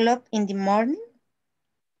 2 o'clock in the morning.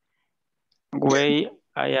 Why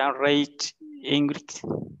I am raised English.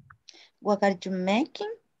 What are you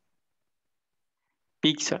making?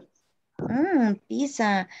 Pizza.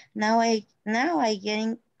 Pizza. Now I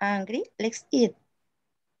getting hungry. Let's eat.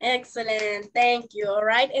 Excellent. Thank you. All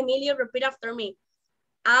right, Emilio, repeat after me.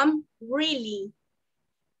 I'm really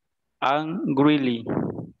hungry.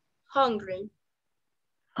 Hungry.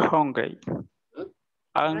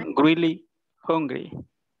 I'm really hungry.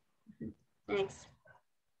 Thanks.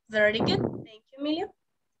 Very good. Thank you, Emilio.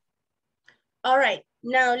 All right.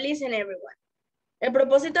 Now listen, everyone. El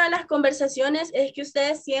propósito de las conversaciones es que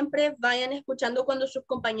ustedes siempre vayan escuchando cuando sus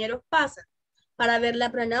compañeros pasan para ver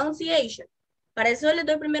la pronunciation. Para eso les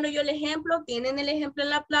doy primero yo el ejemplo. Tienen el ejemplo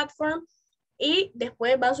en la platform Y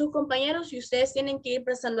después van sus compañeros y ustedes tienen que ir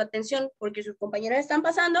prestando atención porque sus compañeros están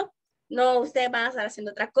pasando, no, ustedes van a estar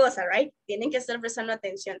haciendo otra cosa, right? Tienen que estar prestando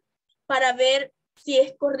atención para ver si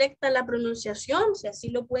es correcta la pronunciación, si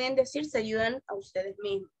así lo pueden decir, se ayudan a ustedes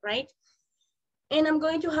mismos, right? And I'm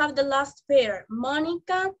going to have the last pair.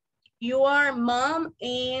 Monica, you are mom,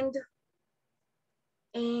 and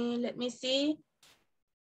let me see.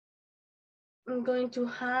 I'm going to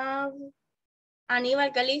have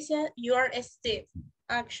Aníbal Galicia, you are Steve.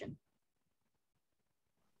 Action.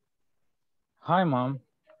 Hi, Mom.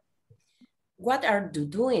 What are you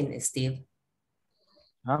doing, Steve?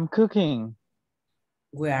 I'm cooking.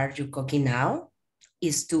 Where are you cooking now?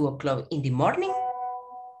 It's 2 o'clock in the morning.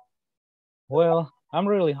 Well, I'm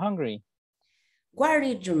really hungry. What are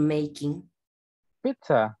you making?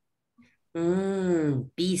 Pizza.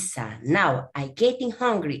 Pizza. Now I'm getting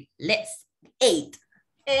hungry. Let's eat.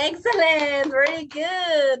 Excellent, very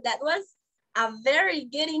good. That was a very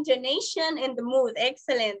good intonation and the mood.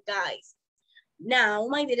 Excellent, guys. Now,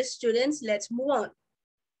 my dear students, let's move on.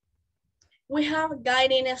 We have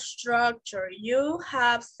guiding structure. You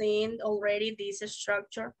have seen already this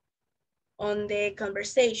structure on the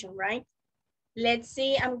conversation, right? Let's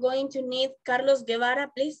see, I'm going to need Carlos Guevara.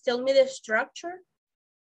 Please tell me the structure.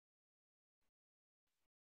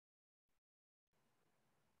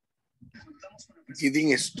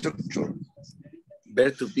 Giving a structure.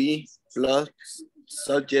 Verb to be plus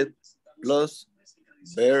subject plus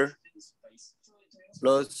verb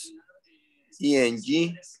plus ing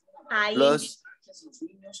plus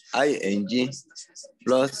ing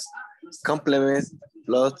plus complement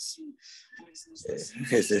plus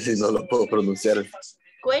ese sí no lo puedo pronunciar.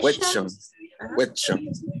 Question.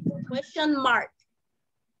 Question mark.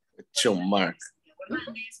 Question mark.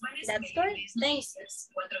 That's correct. Thanks.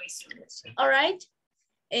 All right.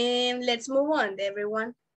 And let's move on,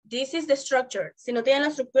 everyone. This is the structure. Si no tienen la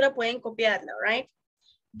estructura, pueden copiarla, right?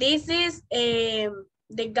 This is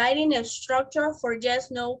the guiding structure for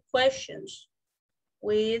yes, no questions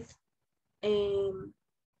with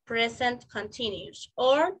present continuous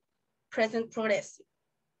or present progressive.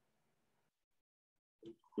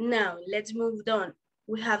 Now, let's move on.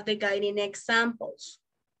 We have the guiding examples.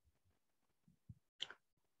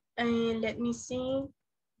 And let me see.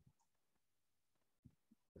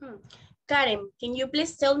 Karen, can you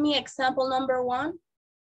please tell me example number 1?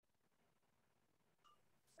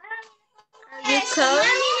 Are you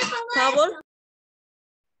comfortable?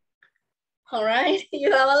 All right,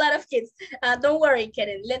 you have a lot of kids. Don't worry,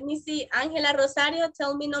 Karen. Let me see. Angela Rosario,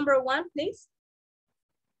 tell me number 1, please.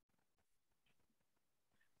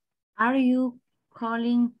 Are you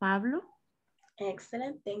calling Pablo?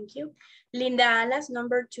 Excellent, thank you. Linda Alas,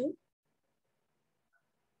 number 2.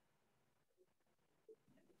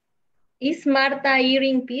 Is Marta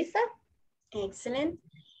eating pizza? Excellent.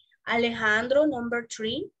 Alejandro, number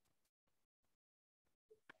 3.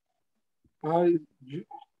 Are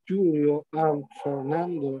Julio and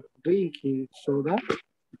Fernando drinking soda?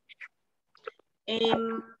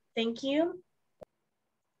 Thank you.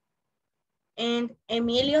 And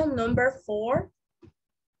Emilio, number 4.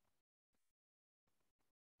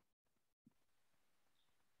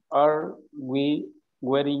 Are we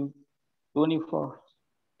wearing uniforms?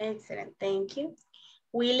 Excellent, thank you.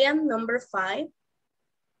 William, number 5.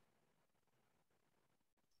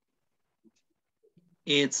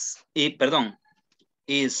 Is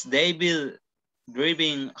David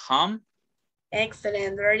driving home?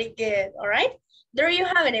 Excellent, very good. All right, there you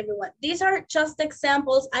have it, everyone. These are just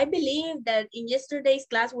examples. I believe that in yesterday's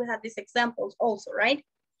class we had these examples also, right?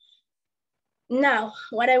 Now,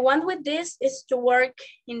 what I want with this is to work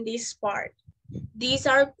in this part. These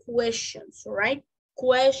are questions, right?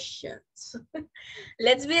 Questions.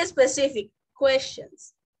 Let's be specific.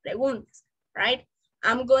 Questions, preguntas, right?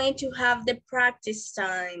 I'm going to have the practice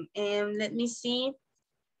time, and let me see.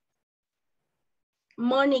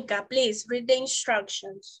 Monica, please read the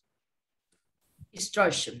instructions.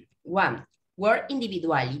 Instruction 1. Word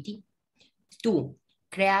individuality. 2.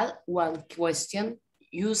 Create one question.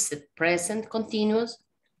 Use the present continuous.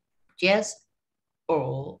 Yes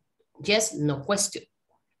or yes, no question.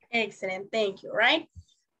 Excellent, thank you, right?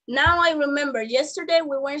 Now I remember yesterday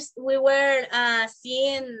we were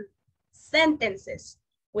seeing sentences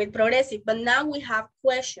with progressive, but now we have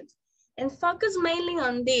questions. And focus mainly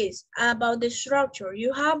on this, about the structure.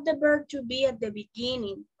 You have the verb to be at the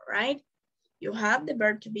beginning, right? You have the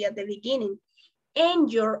verb to be at the beginning.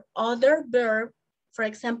 And your other verb, for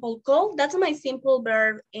example, call, that's my simple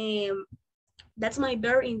verb, that's my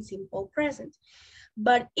verb in simple present.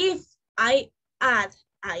 But if I add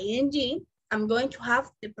ing, I'm going to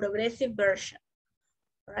have the progressive version,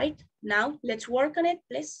 All right, now let's work on it,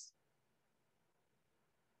 please.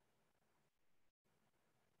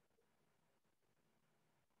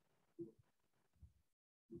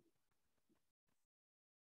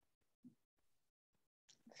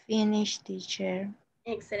 Finish, teacher.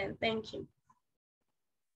 Excellent, thank you.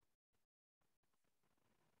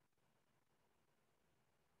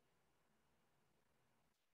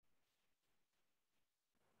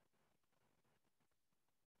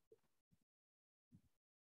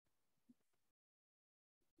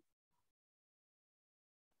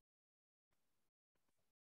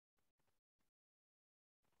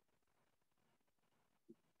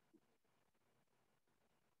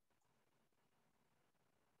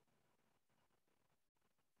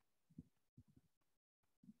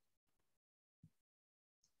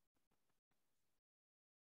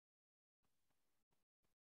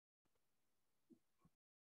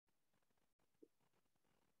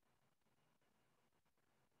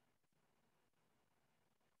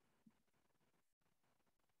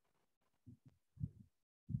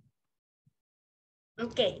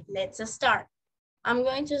 Okay, let's start. I'm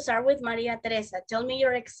going to start with Maria Teresa. Tell me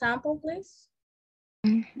your example, please.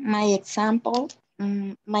 My example,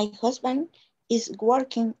 my husband is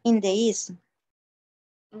working in the east.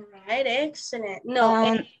 All right, excellent.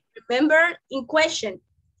 No, remember in question,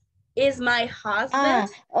 is my husband?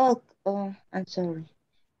 I'm sorry.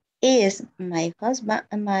 Is my husband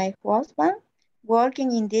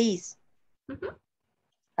working in the east?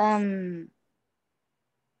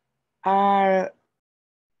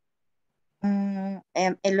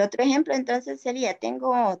 El otro ejemplo entonces sería,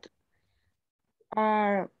 tengo otro.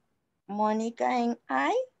 Are Mónica and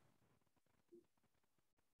I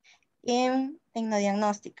in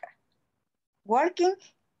tecnodiagnóstica? Working,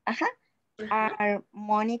 Are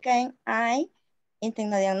Mónica and I in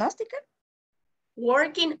tecnodiagnóstica?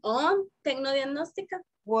 Working on tecnodiagnóstica?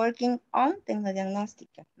 Working on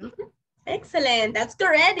tecnodiagnóstica. Excellent, that's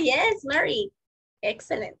correct. Yes, Mary.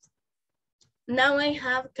 Excellent. Now I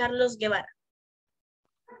have Carlos Guevara.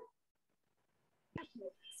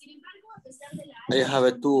 I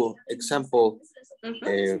have two examples.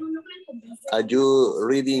 Are you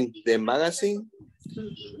reading the magazine?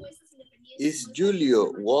 Is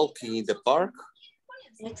Julio walking in the park?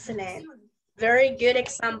 Excellent. Very good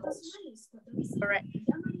examples. Correct.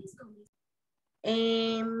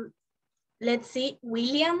 Let's see,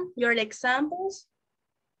 William, your examples.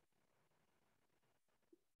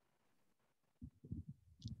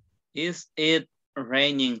 Is it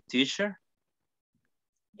raining, teacher?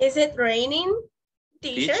 Is it raining,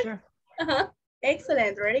 teacher? Teacher.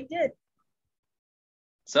 Excellent, very good.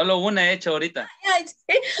 Solo una he hecho ahorita.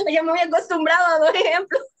 Ya me había acostumbrado a dos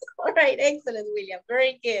ejemplos. All right, excellent, William.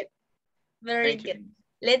 Very good. Very Thank good. you.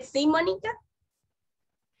 Let's see, Monica.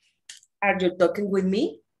 Are you talking with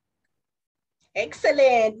me?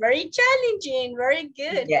 Excellent. Very challenging. Very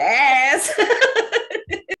good. Yes.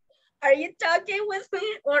 Are you talking with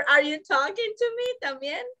me or are you talking to me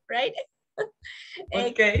también? Right?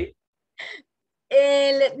 Okay.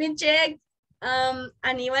 Let me check.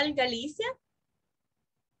 Aníbal Galicia.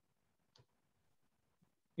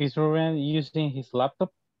 Is Ruben using his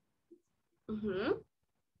laptop?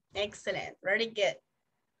 Excellent. Very good.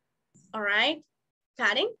 All right.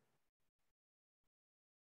 Karen?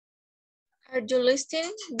 Are you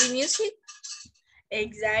listening to the music?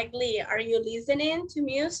 Exactly. Are you listening to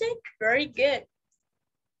music? Very good.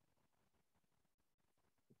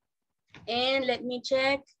 And let me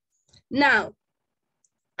check. Now,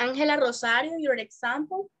 Angela Rosario, your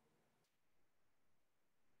example.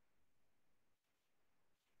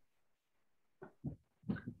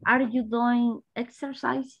 Are you doing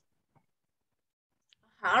exercise?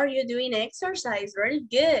 How are you doing exercise? Very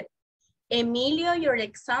good. Emilio, your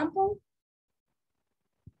example.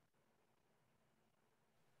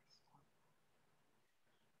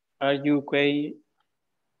 Are you okay,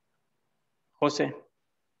 Jose?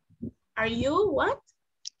 Are you what?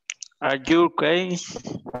 Are you okay,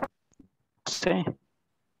 Jose?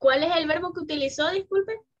 ¿Cuál es el verbo que utilizó?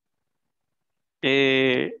 Disculpe.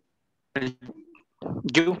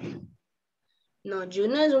 You. No, you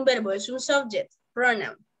no es un verbo, es un subject,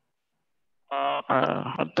 pronoun.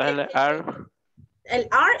 El are. El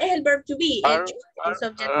are es el verb to be, el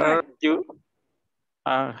subject pronoun.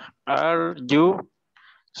 Are you?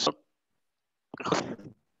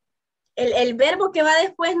 El verbo que va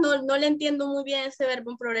después no le entiendo muy bien ese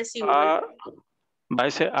verbo en progresivo. Va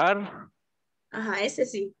a ser are. Ajá, ese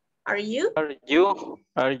sí. Are you? Are you?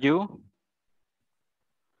 Are you?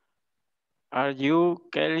 Are you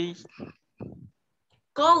Kelly?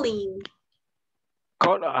 Calling.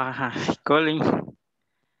 Calling. Ajá.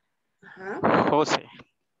 Jose.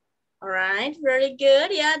 All right, very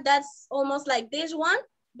good. Yeah, that's almost like this one,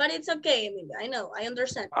 but it's okay, Emilio. I know, I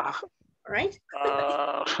understand. All right?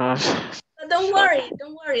 But don't worry.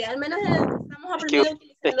 Al menos estamos aprendiendo a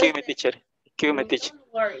utilizarlo. Excuse me, teacher.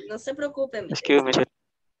 Don't worry, no se preocupen. Excuse me, teacher.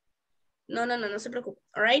 No se preocupen.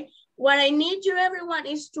 All right? What I need you, everyone,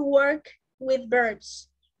 is to work with verbs.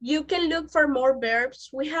 You can look for more verbs.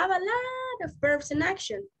 We have a lot of verbs in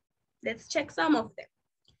action. Let's check some of them.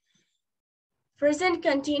 Present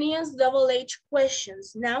continuous double H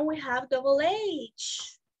questions. Now we have double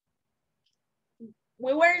H.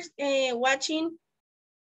 We were watching,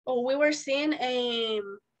 or we were seeing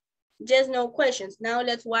just no questions. Now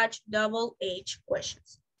let's watch double H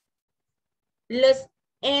questions. Los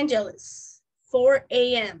Angeles, 4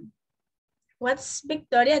 a.m. What's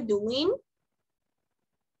Victoria doing?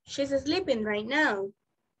 She's sleeping right now.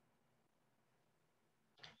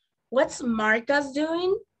 What's Marcus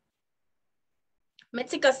doing?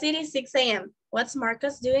 Mexico City, 6 a.m. What's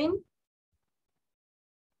Marcus doing?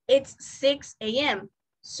 It's 6 a.m.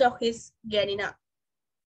 So he's getting up.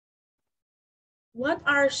 What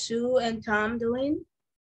are Sue and Tom doing?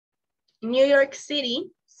 New York City,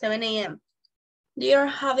 7 a.m. They are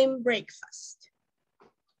having breakfast.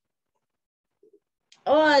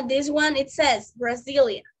 Oh, this one, it says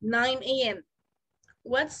Brasilia, 9 a.m.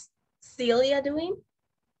 What's Celia doing?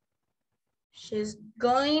 She's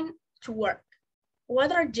going to work.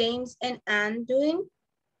 What are James and Anne doing?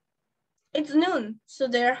 It's noon, so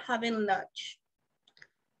they're having lunch.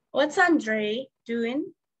 What's Andre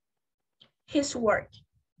doing? His work.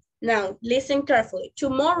 Now, listen carefully.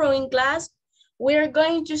 Tomorrow in class, we're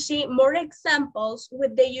going to see more examples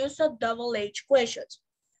with the use of double H questions.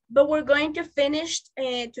 But we're going to finish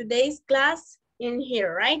today's class in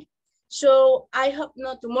here, right? So I hope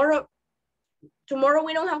not tomorrow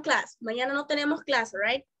we don't have class. Mañana no tenemos clase,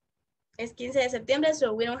 right? Es 15 de septiembre,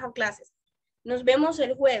 so we don't have classes. Nos vemos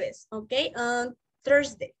el jueves, okay? On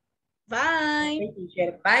Thursday. Bye. Okay,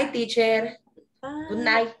 teacher. Bye, teacher. Bye. Good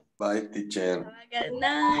night. Bye, teacher. Good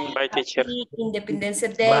night. Bye, teacher. Happy Independence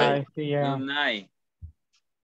Day. Bye. See ya. Good night.